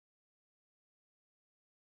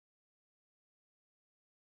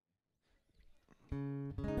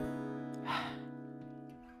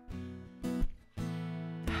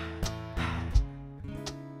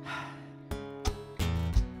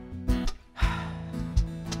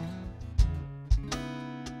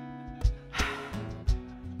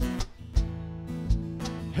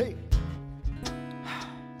Hey.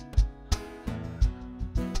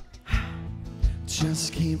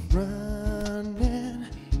 Just keep running,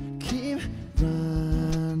 keep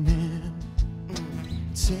running.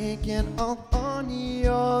 Take it all on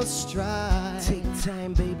your stride. Take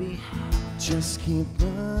time, baby. Just keep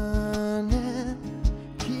running,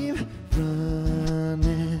 keep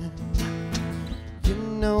running. You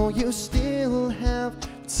know you still have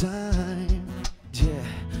time.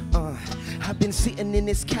 Yeah, I've been sitting in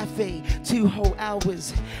this cafe 2 whole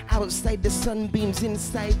hours. Outside the sunbeams,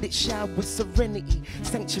 inside it showers serenity.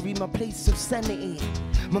 Sanctuary, my place of sanity.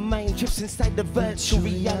 My mind drifts inside the virtual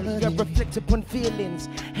reality. I reflect upon feelings,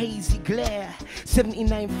 hazy glare.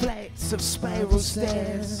 79 flights of spiral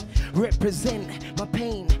stairs represent my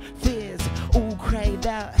pain, fears, all cried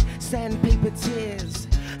out, sandpaper tears.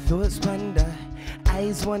 Thoughts wonder,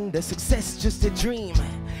 eyes wonder, success just a dream.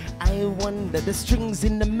 I wonder, the strings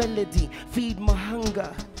in the melody feed my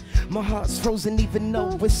hunger. My heart's frozen even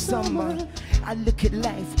though it's summer. I look at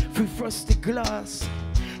life through frosted glass.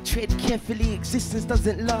 Tread carefully, existence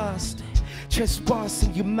doesn't last.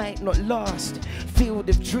 Trespassing, you might not last. Field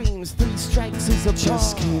of dreams, 3 strikes is a bar.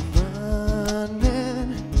 Just keep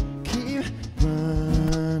running, keep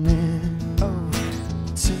running. Oh,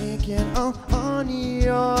 Take it all on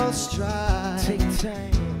your stride. take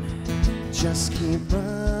time. Just keep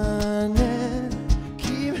running,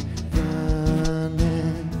 keep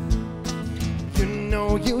running. You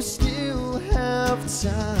know you still have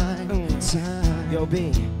time, time. Yo,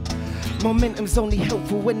 B. Momentum's only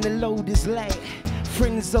helpful when the load is light.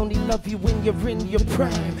 Friends only love you when you're in your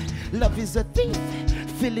prime. Love is a thief,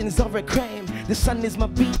 feelings are a crime. The sun is my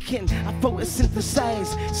beacon, I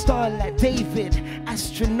photosynthesize. Star like David,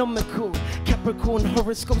 astronomical. Capricorn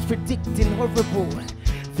horoscopes predicting horrible.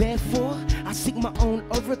 Therefore, I seek my own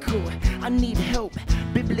oracle. I need help,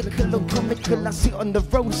 biblical or comical. I sit on the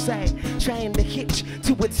roadside, trying to hitch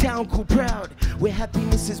to a town called Proud, where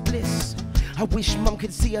happiness is bliss. I wish mum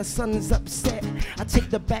could see her son's upset. I take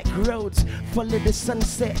the back roads, follow the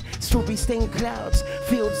sunset. Strawberry stained clouds,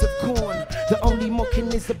 fields of corn. The only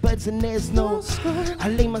mocking is the birds and there's no. I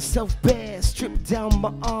lay myself bare, strip down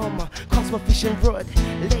my armor, cast my fishing rod,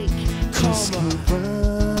 lake, Just calmer. keep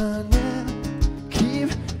running, keep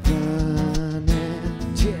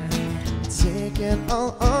running. Yeah, Take it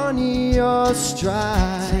all on your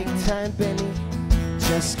stride. take time, Benny.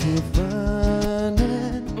 Just keep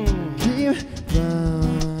running, keep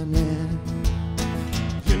running.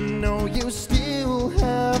 You know you still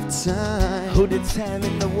have time. Who the time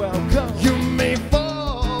in the world go? You may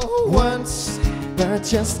fall once, but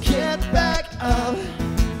just get back up.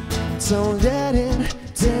 Don't let it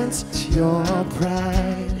dent your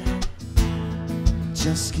pride.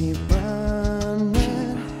 Just keep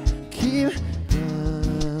running, keep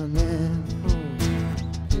running.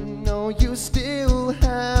 You know you still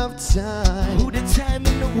have time. Who the time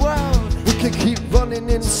in the world? We can keep running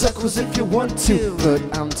in circles if you want to, but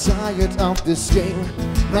I'm tired of this game.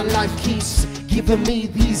 My life keeps Giving me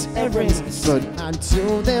these errands, but I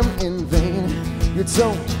do them in vain. You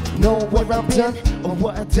don't know what I've done or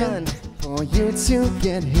what I done. for you to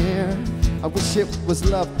get here. I wish it was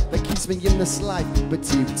love that keeps me in this life, but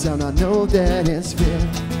deep down I know that it's fear.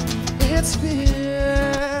 It's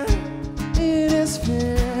fear, it is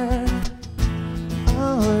fear.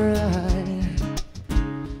 Alright,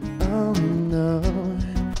 oh no.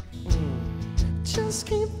 Just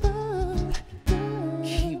keep on,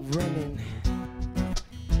 Keep running.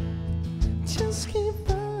 just keep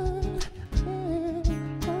on.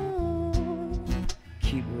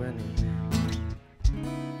 Keep running.